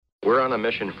We're on a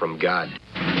mission from God.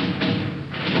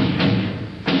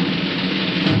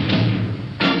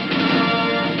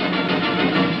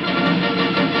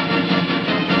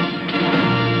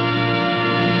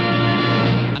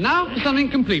 And now for something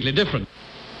completely different.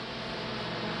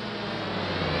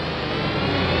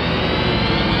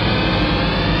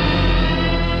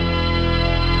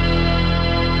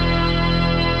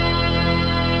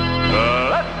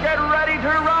 Let's get ready to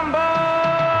rumble!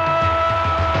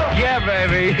 Yeah,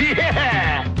 baby,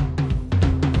 yeah!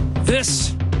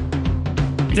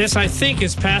 This I think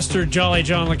is Pastor Jolly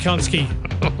John Lekumsky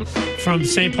from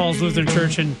St. Paul's Lutheran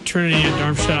Church in Trinity in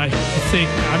Darmstadt, I think.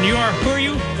 You are. Who are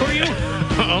you?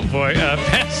 Oh, boy.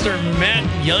 Pastor Matt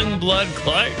Youngblood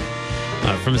Clark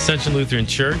from Ascension Lutheran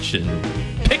Church in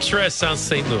picturesque South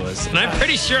St. Louis. And I'm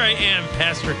pretty sure I am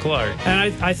Pastor Clark.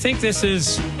 And I think this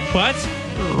is, what?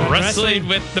 Wrestling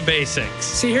with the basics.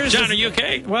 See, here's John, are you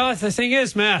okay? Well, the thing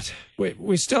is, Matt,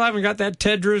 we still haven't got that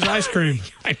Ted Drew's ice cream.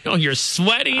 I know, you're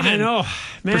sweating. I know,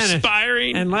 man.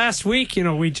 Perspiring. And last week,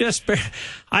 we just...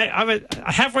 I was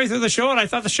halfway through the show, and I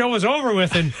thought the show was over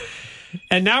with,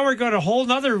 and now we're going a whole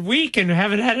nother week and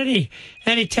haven't had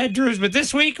any Ted Drews. But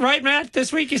this week, right, Matt?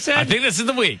 This week, you said? I think this is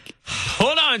the week.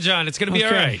 Hold on, John. It's going to be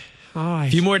all right. All right.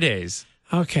 A few more days.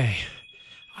 Okay.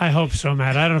 I hope so,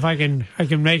 Matt. I don't know if I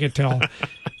can make it till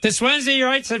this Wednesday. You're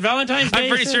right. It's Valentine's Day. I'm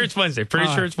pretty sure it's Wednesday.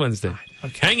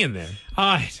 Okay. Hang in there.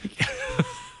 All right.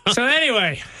 So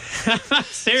anyway,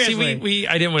 seriously, See,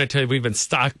 I didn't want to tell you we've been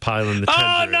stockpiling the Ted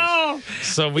oh Drews. no!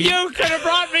 So you could have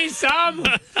brought me some.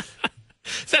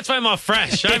 That's why I'm all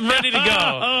fresh. I'm ready to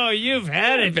go. Oh, you've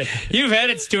had it. You've had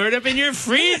it stored up in your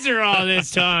freezer all this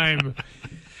time.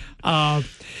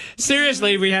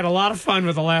 Seriously, we had a lot of fun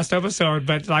with the last episode,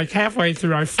 but like halfway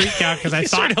through, I freaked out because I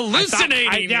thought started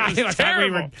hallucinating. I thought we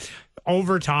were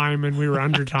overtime and we were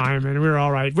under time and we were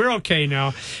all right. We're okay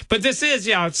now. But this is,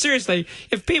 seriously,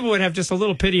 if people would have just a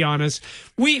little pity on us,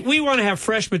 we want to have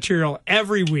fresh material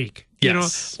every week.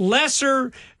 Yes.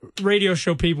 Lesser radio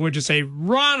show people would just say,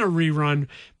 run a rerun,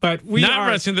 but we not are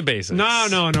wrestling the basics.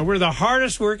 No. We're the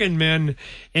hardest working men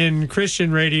in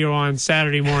Christian radio on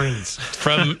Saturday mornings.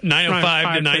 From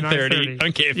 9:05 to 9:30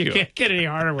 on KFUO. You can't get any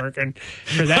harder working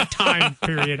for that time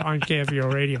period on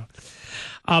KFUO radio.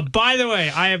 By the way,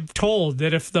 I am told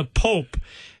that if the Pope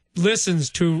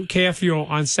listens to KFUO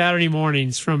on Saturday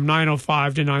mornings from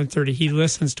 9:05 to 9:30, he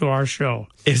listens to our show.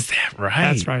 Is that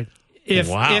right? That's right.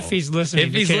 If he's listening,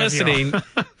 if he's listening,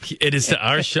 it is to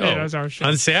our show. It is our show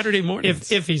on Saturday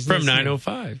mornings. If he's from listening.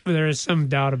 9:05, there is some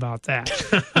doubt about that.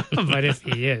 But if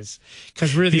he is,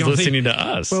 because we're he's listening to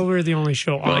us. Well, we're the only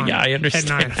show on. Yeah, I understand.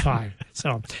 At 9 to 5.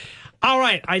 So, all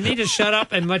right, I need to shut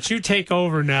up and let you take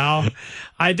over now.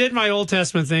 I did my Old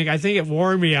Testament thing. I think it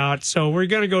wore me out. So we're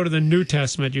going to go to the New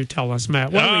Testament. You tell us,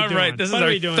 Matt. What are we doing? All right, this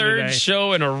what is our third today?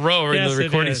 show in a row in the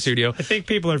recording studio. I think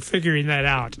people are figuring that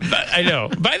out. I know.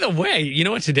 By the way, you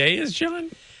know what today is, John?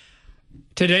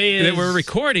 Today is... That we're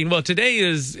recording. Well, today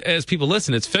is, as people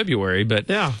listen, it's February. But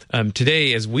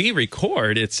today, as we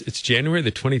record, it's January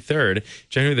the 23rd.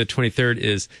 January the 23rd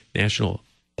is National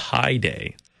Pie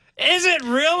Day. Is it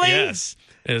really? Yes.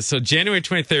 So January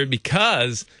 23rd,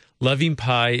 because loving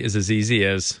pie is as easy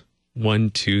as 1,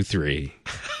 2, 3.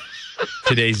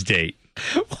 Today's date.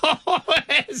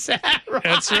 Is that right?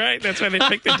 That's right. That's why they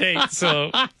picked the date.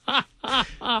 So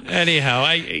anyhow,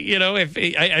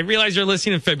 I realize you're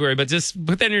listening in February, but just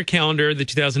put that in your calendar, the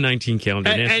 2019 calendar,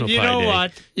 National you Pie know Day,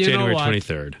 what? January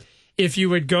 23rd. If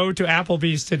you would go to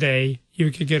Applebee's today,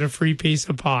 you could get a free piece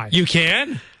of pie. You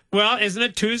can? Well, isn't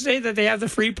it Tuesday that they have the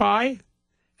free pie?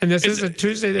 And this is a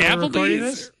Tuesday that we're recording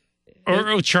this? Or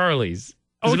O'Charlie's?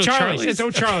 O'Charlie's. It's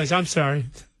O'Charlie's. I'm sorry.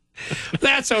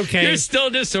 That's okay. You're still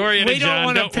disoriented, We don't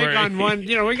want to pick on one.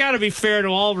 We got to be fair to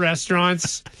all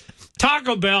restaurants.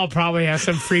 Taco Bell probably has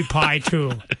some free pie,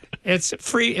 too. It's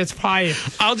free. It's pie.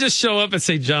 I'll just show up and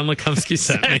say John Lekumsky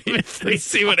sent me. Let's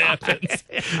see what happens.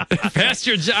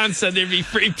 Pastor John said there'd be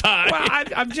free pie. Well,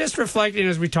 I'm just reflecting,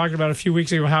 as we talked about a few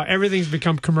weeks ago, how everything's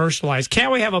become commercialized.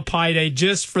 Can't we have a pie day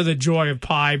just for the joy of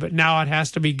pie? But now it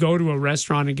has to be go to a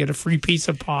restaurant and get a free piece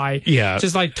of pie. Yeah.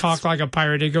 Just like Talk Like a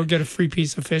Pirate Day, go get a free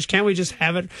piece of fish. Can't we just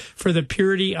have it for the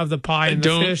purity of the pie and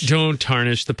the fish? Don't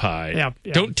tarnish the pie. Yeah,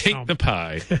 don't take the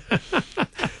pie.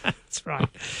 That's right.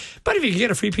 But if you can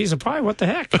get a free piece of pie, what the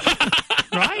heck?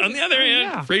 Right? On the other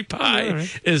hand, free pie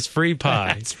is free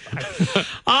pie. That's right.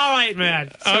 All right,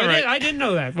 man. So All right. I didn't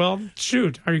know that. Well,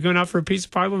 shoot. Are you going out for a piece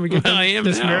of pie when we get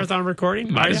this marathon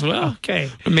recording? Might as well.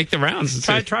 Okay. Make the rounds.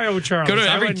 Try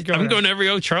O'Charlie's. I'm going to every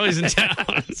O'Charlie's in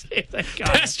town.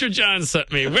 Pastor John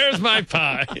sent me. Where's my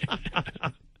pie?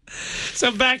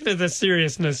 So back to the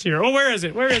seriousness here. Oh, where is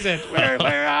it? Where? You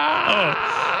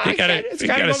got it. It's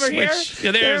got it over switch. here.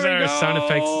 Yeah, there's There we our go. sound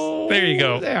effects. There you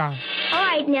go. There. All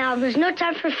right, now, there's no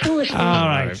time for foolishness. All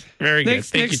right. Very good.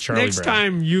 Thank you, Charlie Next Brown.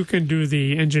 time you can do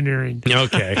the engineering.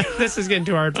 Okay. This is getting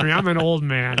too hard for me. I'm an old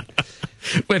man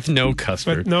With no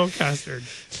custard. with no custard.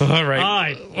 All right. All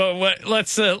right. Well,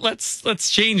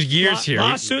 let's change gears here.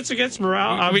 Lawsuits against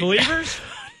believers?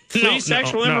 No,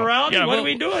 Sexual no. immorality? Yeah, What are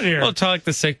we doing here? We'll talk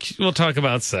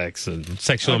about sex and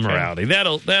sexual Okay. immorality.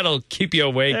 That'll keep you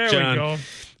awake, There John. we go.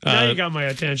 Now you got my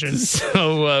attention.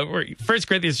 So we're 1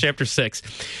 Corinthians chapter 6.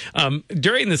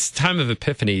 During this time of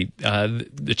Epiphany,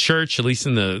 the church, at least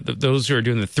in those who are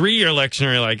doing the 3-year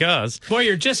lectionary like us, Boy,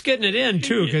 you're just getting it in,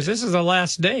 too, because this is the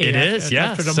last day. It is,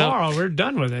 yeah. After So- tomorrow, we're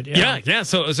done with it. yeah.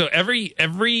 So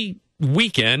every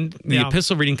weekend, the Yeah.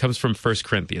 epistle reading comes from 1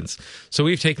 Corinthians. So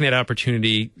we've taken that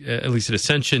opportunity, at least at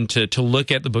Ascension, to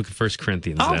look at the book of 1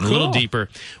 Corinthians Oh, a little cool. deeper.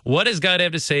 What does God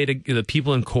have to say to the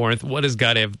people in Corinth? What does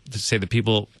God have to say to the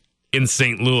people in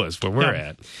St. Louis, where we're Yeah.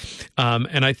 at?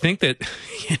 And I think that,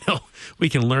 we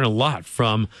can learn a lot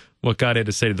from what God had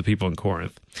to say to the people in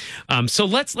Corinth. So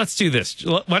let's do this.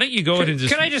 Why don't you go ahead and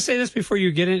just... Can I just say this before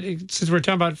you get in, since we're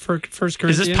talking about First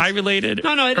Corinthians? Is this pie related?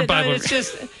 No, Or Bible? it's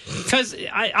just because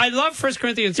I love First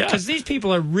Corinthians Yeah. because these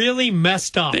people are really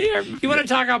messed up. They are- You want to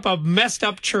talk about a messed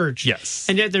up church? Yes.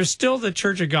 And yet they're still the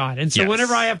church of God. And so Yes.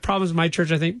 whenever I have problems in my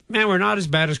church, I think, man, we're not as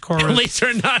bad as At Corinth. least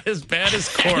they're not as bad as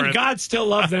And Corinth. God still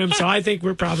loves them, so I think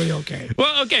we're probably okay.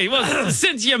 Well, okay. Well,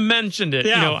 since you mentioned it,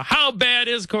 Yeah. how bad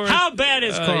is Corinth? How bad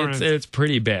is Corinth? It's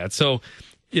pretty bad. So,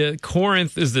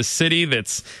 Corinth is the city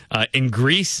that's in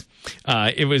Greece.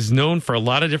 It was known for a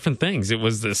lot of different things. It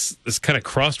was this kind of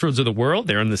crossroads of the world.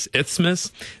 They're in this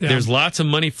isthmus. Yeah. There's lots of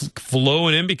money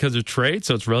flowing in because of trade,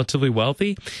 so it's relatively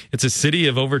wealthy. It's a city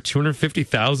of over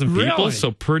 250,000 people, Really?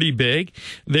 so pretty big.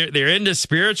 They're into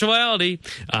spirituality.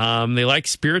 They like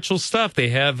spiritual stuff. They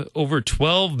have over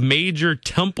 12 major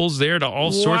temples there to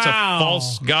all sorts of Wow.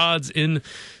 false gods in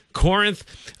Corinth.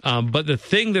 But the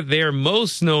thing that they are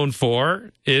most known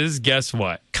for is, guess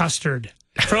what? Custard.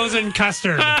 Frozen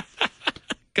custard.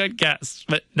 Good guess,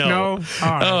 but no. No?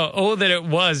 All right. That it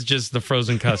was just the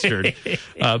frozen custard.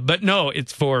 But no,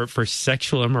 it's for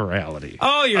sexual immorality.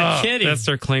 Oh, you're kidding. That's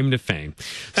their claim to fame.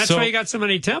 That's So- why you got so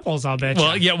many temples, I'll bet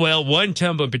Well, you. yeah, one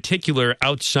temple in particular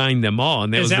outshined them all,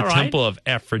 and that Is was that the right? temple of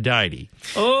Aphrodite.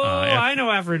 Oh, Aph- I know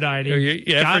Aphrodite.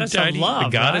 Yeah, Goddess Aphrodite, of love, the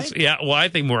goddess. right? Yeah, well, I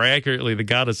think more accurately, the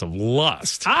goddess of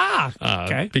lust.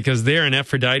 Okay. Because there in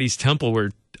Aphrodite's temple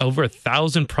were over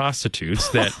 1,000 prostitutes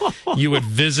that you would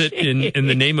visit in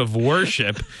the name of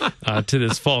worship to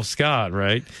this false god,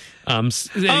 right?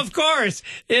 Of course,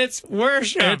 it's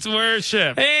worship. It's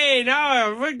worship. Hey,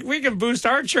 now we can boost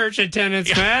our church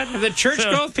attendance, man. Have the church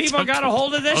growth people got a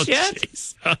hold of this yet?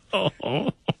 Jeez.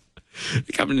 Oh.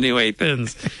 Coming to New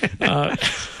Athens.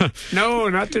 No,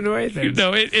 not to know anything.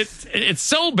 No, it's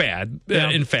so bad, Yeah.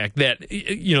 in fact, that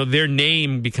their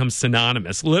name becomes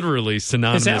synonymous, literally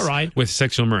synonymous Is that right? with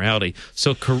sexual immorality.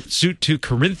 So to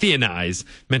Corinthianize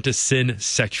meant to sin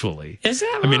sexually. Is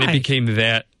that I mean, it right? became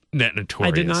that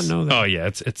notorious. I did not know that. Oh yeah,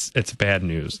 it's bad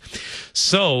news.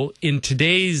 So in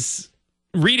today's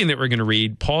reading that we're going to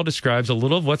read, Paul describes a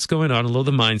little of what's going on, a little of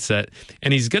the mindset,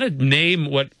 and he's going to name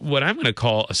what I'm going to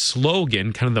call a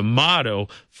slogan, kind of the motto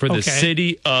for the Okay.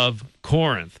 city of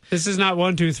Corinth. This is not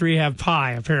 1, 2, 3 have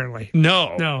pie, apparently.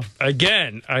 No.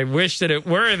 Again, I wish that it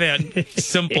were that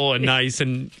simple and nice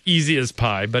and easy as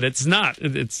pie, but it's not.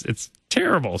 It's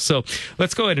terrible. So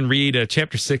let's go ahead and read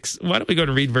chapter 6. Why don't we go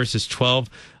and read verses 12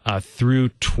 through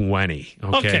 20?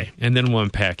 Okay. And then we'll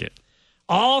unpack it.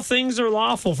 All things are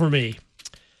lawful for me,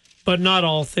 but not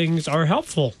all things are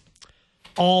helpful.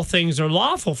 All things are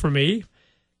lawful for me,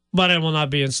 but I will not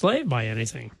be enslaved by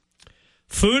anything.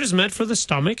 Food is meant for the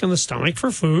stomach, and the stomach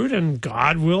for food, and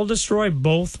God will destroy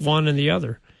both one and the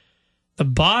other. The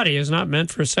body is not meant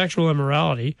for sexual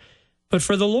immorality, but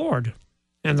for the Lord,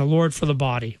 and the Lord for the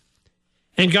body.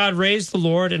 And God raised the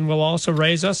Lord and will also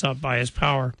raise us up by his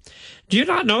power. Do you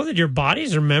not know that your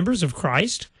bodies are members of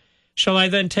Christ? Shall I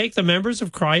then take the members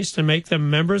of Christ and make them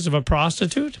members of a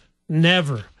prostitute?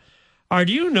 Never. Or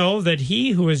do you know that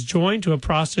he who is joined to a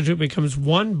prostitute becomes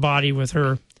one body with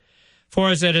her? For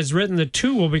as it is written, the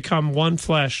two will become one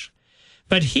flesh.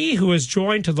 But he who is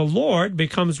joined to the Lord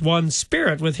becomes one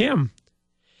spirit with him.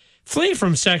 Flee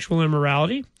from sexual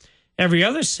immorality. Every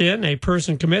other sin a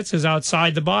person commits is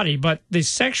outside the body, but the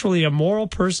sexually immoral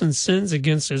person sins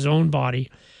against his own body.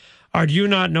 Or do you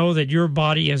not know that your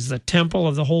body is the temple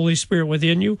of the Holy Spirit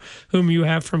within you, whom you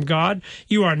have from God?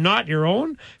 You are not your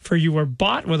own, for you were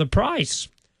bought with a price.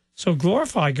 So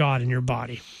glorify God in your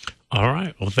body. All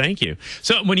right. Well, thank you.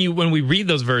 So when we read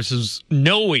those verses,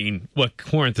 knowing what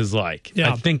Corinth is like,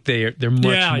 I think they're much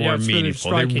more it's really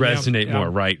meaningful. They striking, resonate yeah. more,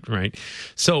 right?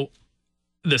 So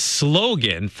the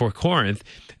slogan for Corinth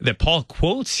that Paul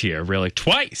quotes here, really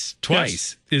twice,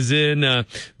 is in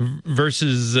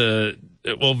verses,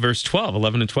 verse 12,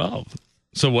 11 and 12.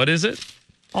 So what is it?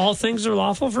 All things are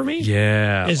lawful for me?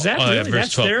 Yeah. Is that really? Verse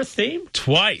That's 12. their theme?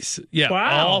 Twice. Yeah.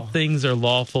 Wow. All things are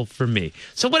lawful for me.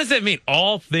 So what does that mean?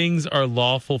 All things are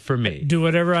lawful for me. Do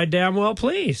whatever I damn well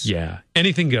please. Yeah.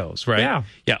 Anything goes, right? Yeah.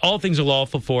 Yeah. All things are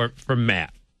lawful for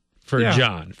Matt, for Yeah.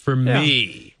 John, for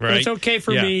me, right? It's okay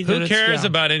for Yeah. me. then Who it's- cares yeah.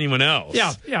 about anyone else?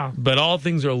 Yeah. But all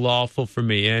things are lawful for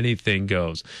me. Anything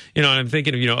goes. And I'm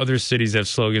thinking of, other cities have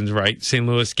slogans, right? St.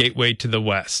 Louis, gateway to the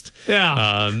West.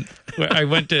 Yeah. I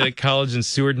went to college in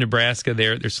Seward, Nebraska.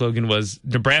 Their slogan was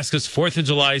Nebraska's 4th of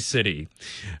July city.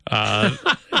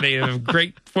 They have a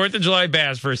great 4th of July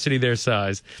bash for a city their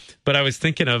size. But I was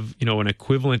thinking of, an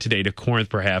equivalent today to Corinth,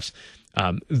 perhaps.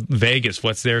 Vegas,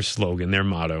 what's their slogan, their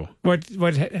motto? What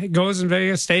goes in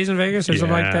Vegas stays in Vegas or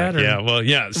something like that?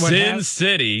 Or Sin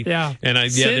City. Yeah. And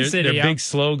Sin City, their yeah. big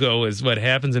slogan is what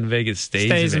happens in Vegas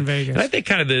stays in Vegas. And I think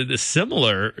kind of the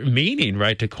similar meaning,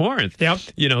 right, to Corinth. Yep.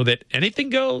 That anything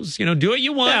goes, do what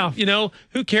you want. Yeah.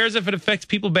 Who cares if it affects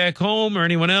people back home or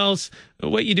anyone else?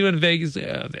 What you do in Vegas,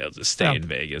 they'll just stay in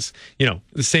Vegas.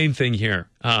 The same thing here.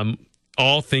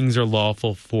 All things are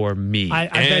lawful for me. I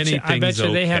bet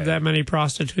you they have that many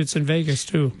prostitutes in Vegas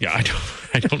too. Yeah,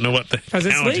 I don't know what the because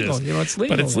it's count legal. is. It's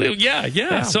legal. But it's legal.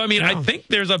 Yeah. So I think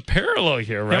there's a parallel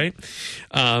here, right?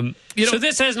 So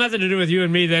this has nothing to do with you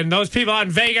and me. Then those people out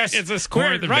in Vegas. It's a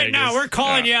square in right Vegas. now. We're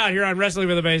calling you out here on Wrestling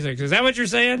with the Basics. Is that what you're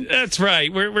saying? That's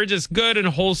right. We're just good and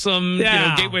wholesome,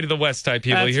 gateway to the West type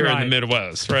people That's here in right. the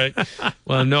Midwest, right?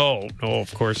 Well, no,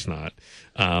 of course not.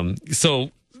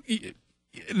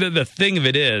 The thing of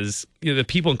it is, the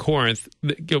people in Corinth,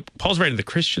 Paul's writing to the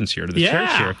Christians here, to the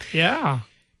church here. Yeah.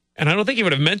 And I don't think he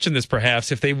would have mentioned this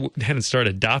perhaps if they hadn't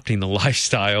started adopting the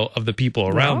lifestyle of the people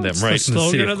around them, it's right? the in the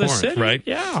city slogan of of the Corinth, city. right?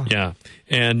 Yeah. Yeah.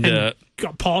 And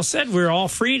Paul said we're all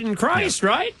freed in Christ,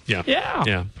 right?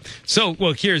 Yeah. So,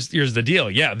 here's the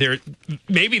deal. Yeah, they're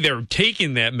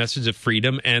taking that message of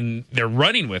freedom and they're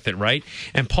running with it, right?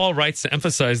 And Paul writes to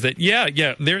emphasize that,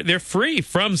 they're free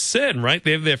from sin, right?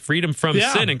 They have their freedom from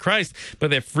sin in Christ, but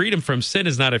that freedom from sin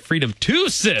is not a freedom to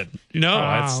sin.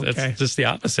 That's just the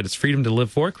opposite. It's freedom to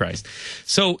live for Christ.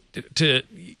 So, to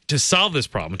solve this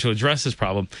problem, to address this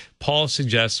problem, Paul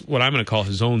suggests what I'm going to call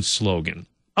his own slogan.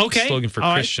 Okay. Slogan for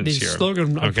All Christians right. The here.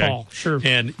 slogan of Paul, sure.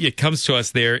 And it comes to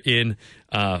us there in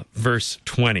verse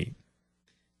 20.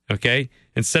 Okay?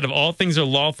 Instead of all things are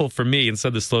lawful for me,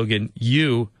 instead the slogan,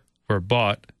 you were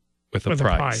bought with a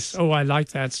price. Oh, I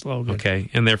like that slogan. Okay?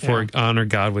 And therefore honor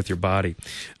God with your body.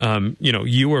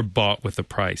 You were bought with a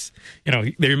price.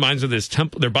 It reminds of this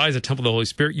temple. Their body is a temple of the Holy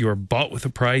Spirit. You are bought with a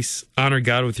price. Honor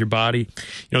God with your body.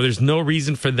 There's no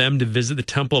reason for them to visit the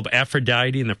temple of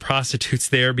Aphrodite and the prostitutes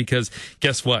there because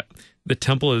guess what? The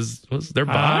temple was their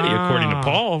body, according to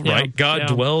Paul, right? God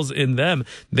dwells in them.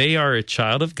 They are a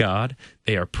child of God.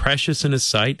 They are precious in His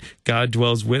sight. God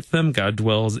dwells with them. God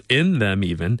dwells in them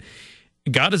even.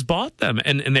 God has bought them,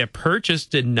 and their purchase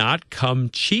did not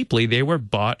come cheaply. They were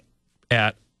bought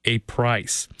at a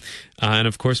price. And,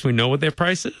 of course, we know what their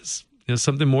price is.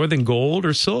 Something more than gold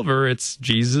or silver. It's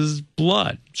Jesus'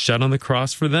 blood shed on the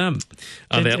cross for them.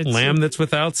 That lamb that's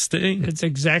without stain. It's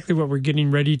exactly what we're getting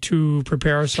ready to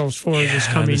prepare ourselves for this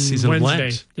coming season Wednesday.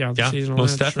 Of Lent. The season of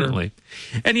most Lent, definitely.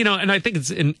 Sure. And, and I think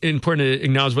it's important to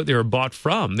acknowledge what they were bought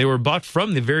from. They were bought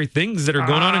from the very things that are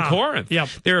going on in Corinth.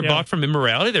 They were bought from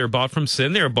immorality. They were bought from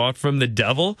sin. They were bought from the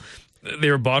devil.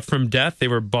 They were bought from death. They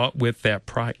were bought with that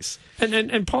price.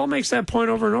 And Paul makes that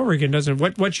point over and over again, doesn't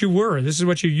it? What you were. This is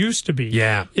what you used to be.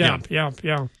 Yeah.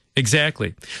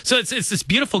 Exactly. So it's this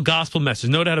beautiful gospel message,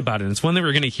 no doubt about it. And it's one that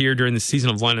we're going to hear during the season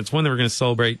of Lent. It's one that we're going to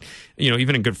celebrate,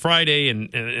 even on Good Friday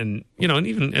and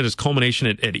even at its culmination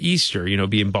at Easter,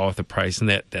 being bought with a price and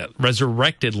that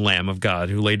resurrected Lamb of God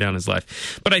who laid down His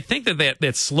life. But I think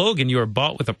that slogan, you are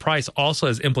bought with a price, also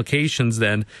has implications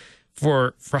then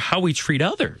for how we treat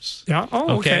others. Yeah.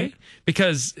 Oh, okay.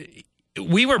 Because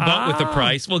we were bought with a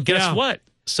price. Well, guess what?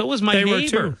 So was my neighbor. Were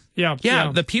too.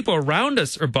 Yeah. The people around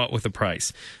us are bought with a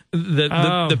price.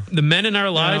 The men in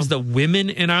our lives, the women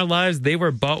in our lives, they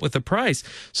were bought with a price.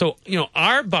 So,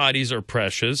 our bodies are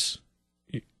precious,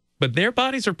 but their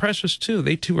bodies are precious too.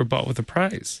 They too were bought with a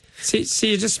price.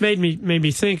 See, it just made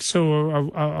me think.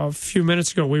 So a few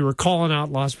minutes ago, we were calling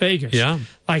out Las Vegas. Yeah.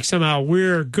 Like somehow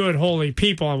we're good, holy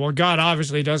people. And well, God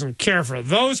obviously doesn't care for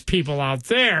those people out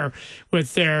there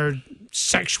with their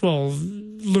sexual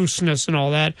looseness and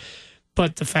all that.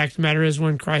 But the fact of the matter is,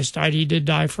 when Christ died, he did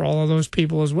die for all of those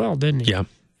people as well, didn't he? Yeah.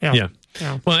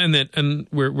 Yeah. Well, and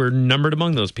we're numbered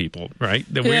among those people, right?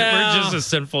 That we're just as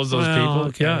sinful as those people.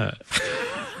 Okay. Yeah.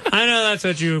 I know that's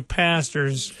what you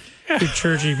pastors, you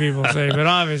churchy people say, but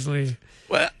obviously...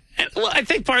 Well, I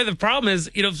think part of the problem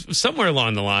is, somewhere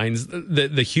along the lines,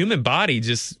 the human body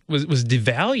just was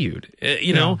devalued,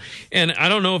 know, and I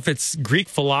don't know if it's Greek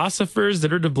philosophers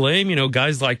that are to blame,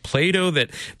 guys like Plato,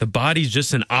 that the body's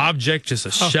just an object, just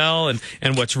a shell,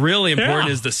 and what's really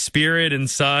important is the spirit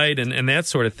inside and that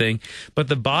sort of thing. But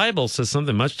the Bible says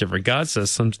something much different. God says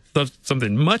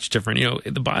something much different.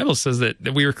 The Bible says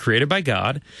that we were created by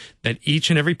God, that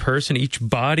each and every person, each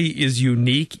body is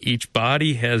unique, each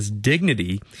body has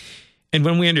dignity. And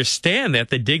when we understand that,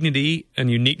 the dignity and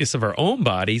uniqueness of our own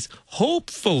bodies,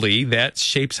 hopefully that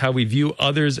shapes how we view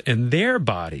others and their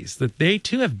bodies, that they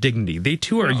too have dignity. They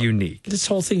too are unique. This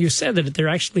whole thing you said, that they're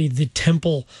actually the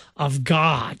temple of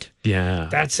God. Yeah.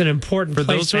 That's an important for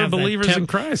place those to who are have believers in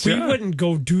Christ. We wouldn't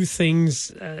go do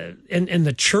things in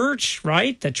the church,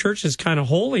 right? The church is kind of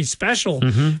holy, special.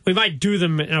 Mm-hmm. We might do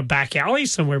them in a back alley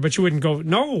somewhere, but you wouldn't go,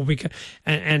 no, because,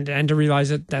 and to realize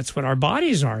that that's what our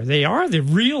bodies are. They are the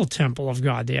real temple of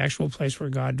God, the actual place where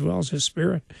God dwells, his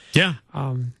spirit. Yeah.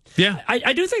 Yeah.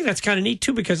 I do think that's kind of neat,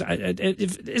 too, because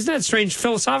isn't that strange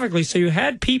philosophically? So you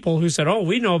had people who said,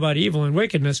 we know about evil and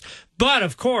wickedness, but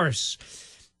of course,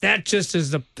 that just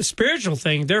is the spiritual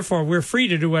thing. Therefore, we're free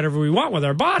to do whatever we want with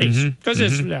our bodies.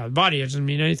 Because body doesn't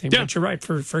mean anything. Yeah. But you're right.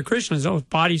 For Christians,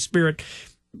 body, spirit,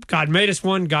 God made us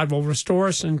one. God will restore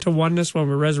us into oneness when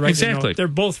we're resurrected. Exactly. They're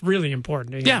both really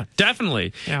important. Yeah,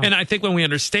 definitely. Yeah. And I think when we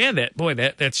understand that, boy,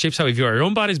 that shapes how we view our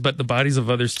own bodies, but the bodies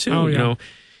of others too.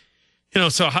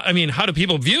 So, how do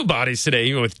people view bodies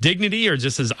today? With dignity or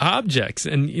just as objects?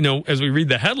 And, as we read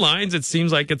the headlines, it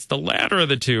seems like it's the latter of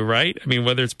the two, right? I mean,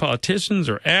 whether it's politicians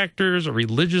or actors or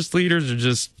religious leaders or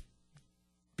just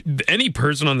any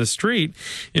person on the street,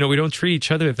 we don't treat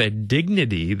each other with that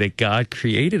dignity that God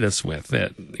created us with.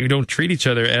 That we don't treat each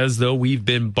other as though we've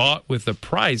been bought with a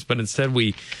price, but instead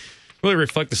we really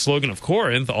reflect the slogan of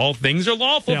Corinth, all things are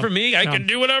lawful for me. I can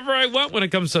do whatever I want when it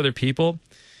comes to other people.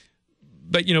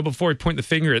 But, before we point the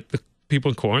finger at the people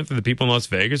in Corinth or the people in Las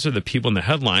Vegas or the people in the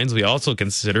headlines, we also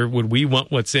consider, would we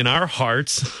want what's in our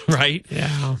hearts, right?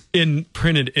 Yeah.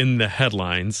 Printed in the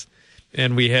headlines.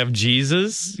 And we have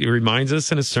Jesus. He reminds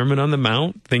us in a Sermon on the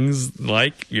Mount, things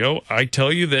like, I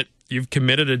tell you that you've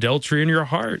committed adultery in your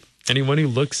heart. Anyone who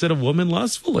looks at a woman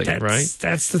lustfully, right?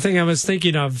 That's the thing I was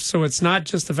thinking of. So it's not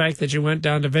just the fact that you went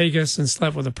down to Vegas and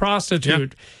slept with a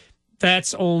prostitute. Yeah.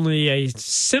 That's only a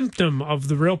symptom of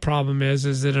the real problem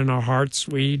is that in our hearts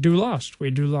we do lust. We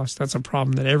do lust. That's a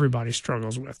problem that everybody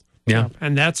struggles with. Yeah.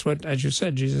 And that's what, as you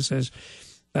said, Jesus says,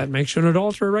 that makes you an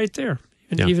adulterer right there.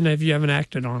 And even if you haven't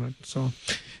acted on it. So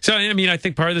I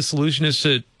think part of the solution is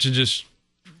to just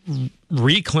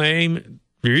reclaim,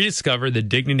 rediscover the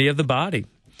dignity of the body.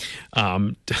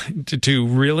 To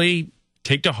really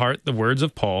take to heart the words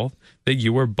of Paul that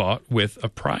you were bought with a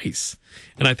price.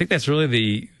 And I think that's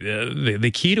really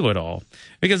the key to it all,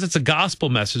 because it's a gospel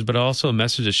message, but also a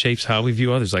message that shapes how we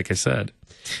view others, like I said.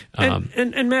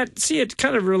 And Matt, see, it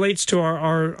kind of relates to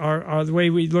our the way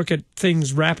we look at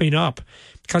things wrapping up,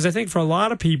 because I think for a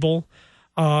lot of people,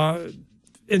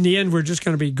 in the end, we're just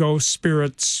going to be ghosts,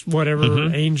 spirits,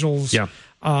 whatever, angels. Yeah.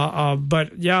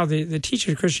 But the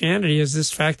teaching of Christianity is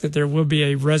this fact that there will be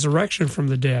a resurrection from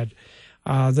the dead.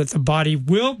 That the body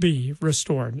will be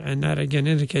restored. And that, again,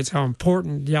 indicates how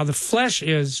important, the flesh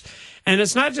is. And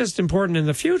it's not just important in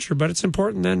the future, but it's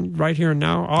important then right here and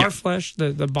now. Our flesh,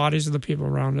 the bodies of the people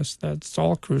around us, that's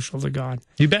all crucial to God.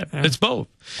 You bet. It's both.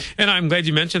 And I'm glad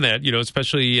you mentioned that,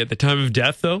 especially at the time of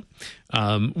death, though.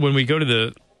 When we go to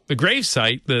the grave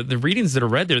site, the readings that are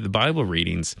read there, the Bible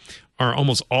readings, are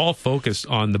almost all focused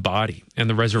on the body and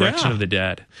the resurrection of the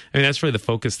dead. I mean, that's really the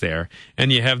focus there.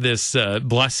 And you have this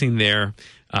blessing there,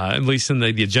 at least in the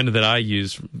agenda that I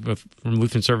use from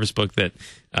Lutheran Service Book, that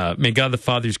may God the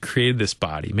Father who's created this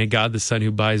body, may God the Son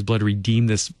who by his blood redeemed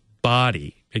this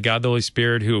body, may God the Holy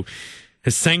Spirit who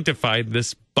has sanctified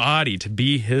this body to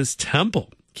be his temple,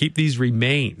 keep these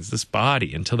remains, this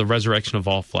body, until the resurrection of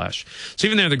all flesh. So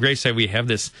even there at the graveside, we have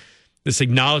this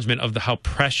acknowledgement of how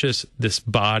precious this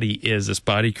body is, this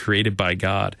body created by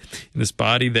God, and this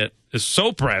body that is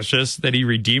so precious that he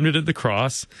redeemed it at the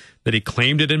cross, that he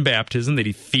claimed it in baptism, that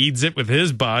he feeds it with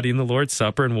his body in the Lord's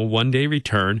Supper, and will one day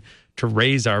return to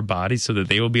raise our bodies so that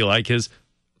they will be like his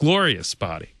glorious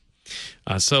body.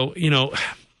 So,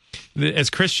 as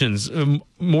Christians,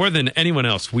 more than anyone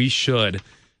else, we should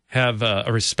have a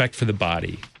respect for the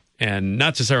body and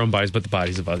not just our own bodies, but the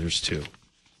bodies of others too.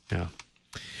 Yeah.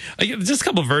 Just a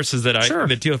couple of verses that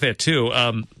that deal with that too.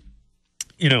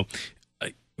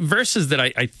 Verses that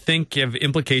I think have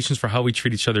implications for how we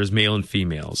treat each other as male and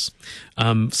females.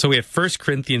 So we have 1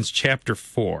 Corinthians chapter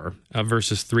 4,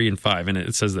 verses 3 and 5, and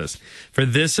it says this: "For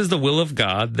this is the will of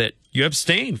God, that you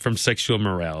abstain from sexual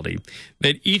immorality,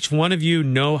 that each one of you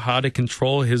know how to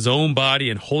control his own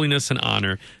body in holiness and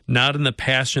honor, not in the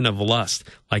passion of lust,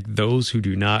 like those who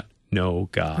do not know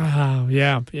God." Oh,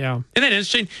 yeah. And then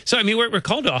it's interesting. So, I mean, we're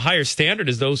called to a higher standard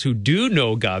as those who do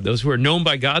know God, those who are known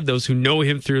by God, those who know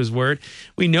him through his word.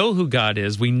 We know who God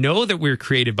is. We know that we're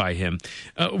created by him.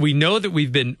 We know that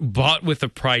we've been bought with a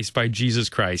price by Jesus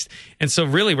Christ. And so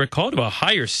really, we're called to a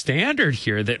higher standard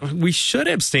here that we should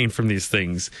abstain from these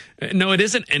things. No, it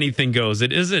isn't anything goes.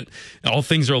 It isn't all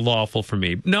things are lawful for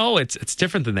me. No, it's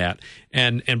different than that.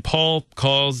 And Paul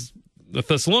calls the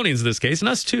Thessalonians in this case, and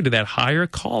us too, to that higher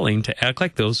calling to act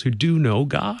like those who do know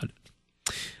God.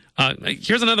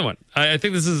 Here's another one. I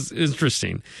think this is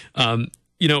interesting. When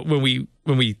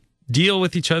we deal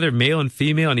with each other, male and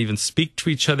female, and even speak to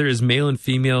each other as male and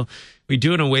female, we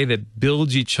do it in a way that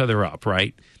builds each other up,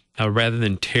 right? Rather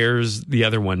than tears the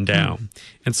other one down.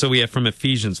 And so we have from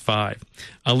Ephesians 5,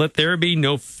 "Let there be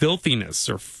no filthiness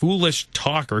or foolish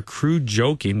talk or crude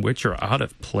joking, which are out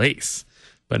of place.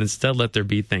 But instead, let there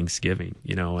be thanksgiving,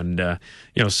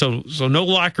 so no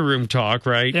locker room talk,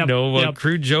 right? Yep.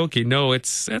 Crude joking. No,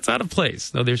 that's out of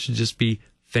place. No, there should just be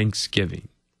thanksgiving.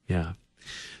 Yeah.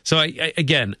 So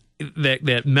again,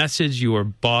 that message, you are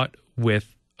bought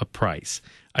with a price.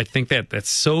 I think that's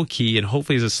so key, and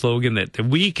hopefully is a slogan that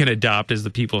we can adopt as the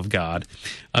people of God,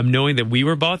 knowing that we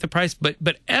were bought with a price,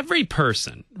 but every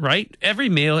person, right? Every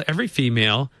male, every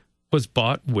female was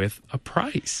bought with a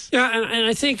price. Yeah, and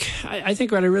I think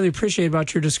what I really appreciate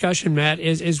about your discussion, Matt,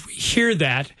 is we hear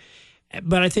that,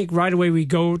 but I think right away we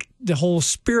go the whole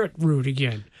spirit route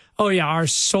again. Oh yeah, our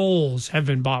souls have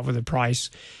been bought with a price.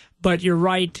 But you're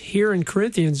right, here in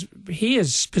Corinthians, he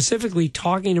is specifically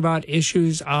talking about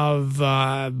issues of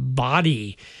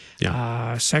body,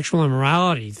 sexual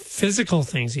immorality, physical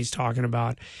things he's talking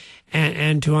about.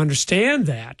 And to understand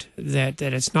that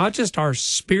it's not just our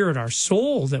spirit, our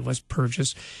soul that was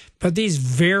purchased, but these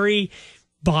very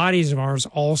bodies of ours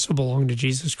also belong to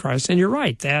Jesus Christ. And you're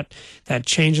right, that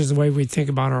changes the way we think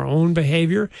about our own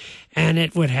behavior. And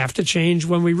it would have to change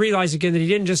when we realize again that he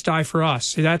didn't just die for us.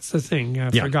 See, that's the thing.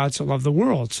 For God so loved the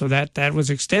world. So that was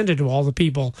extended to all the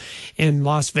people in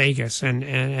Las Vegas and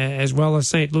as well as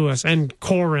St. Louis and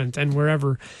Corinth and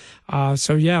wherever.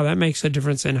 That makes a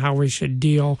difference in how we should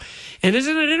deal. And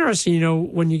isn't it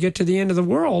interesting, when you get to the end of the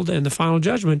world and the final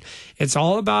judgment, it's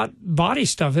all about body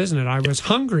stuff, isn't it? I was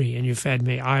hungry and you fed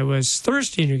me. I was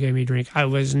thirsty and you gave me drink. I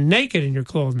was naked and you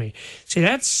clothed me. See,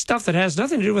 that's stuff that has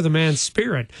nothing to do with a man's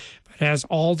spirit, but has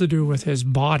all to do with his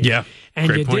body. Yeah,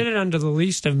 and you did it unto the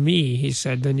least of me, he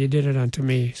said, then you did it unto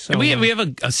me. So and we have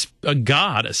a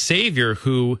God, a Savior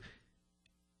who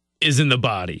is in the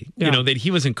body, that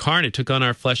he was incarnate, took on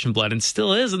our flesh and blood, and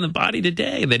still is in the body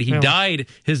today, that he died,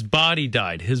 his body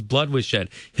died, his blood was shed,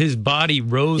 his body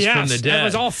rose from the dead. It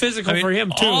was all physical for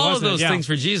him, too. All of those things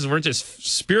for Jesus weren't just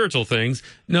spiritual things.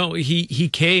 No, he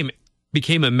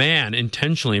became a man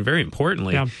intentionally, and very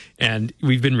importantly, and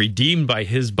we've been redeemed by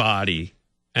his body,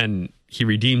 and he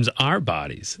redeems our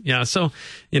bodies. Yeah, so,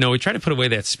 we try to put away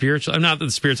that spiritual. Not that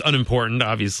the spirit's unimportant,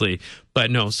 obviously, but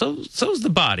no, so's the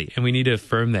body, and we need to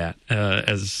affirm that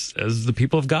as the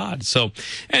people of God. So,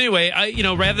 anyway,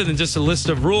 rather than just a list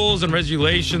of rules and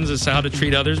regulations as to how to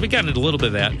treat others, we got into a little bit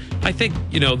of that. I think,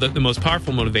 the most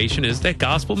powerful motivation is that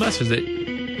gospel message that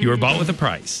you were bought with a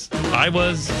price. I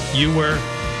was, you were,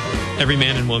 every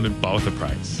man and woman bought with a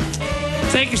price.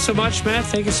 Thank you so much, Matt.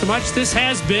 Thank you so much. This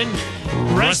has been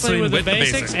Wrestling with the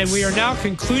Basics, and we are now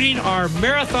concluding our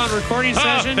marathon recording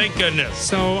session. Thank goodness.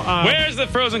 So, where's the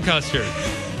frozen custard?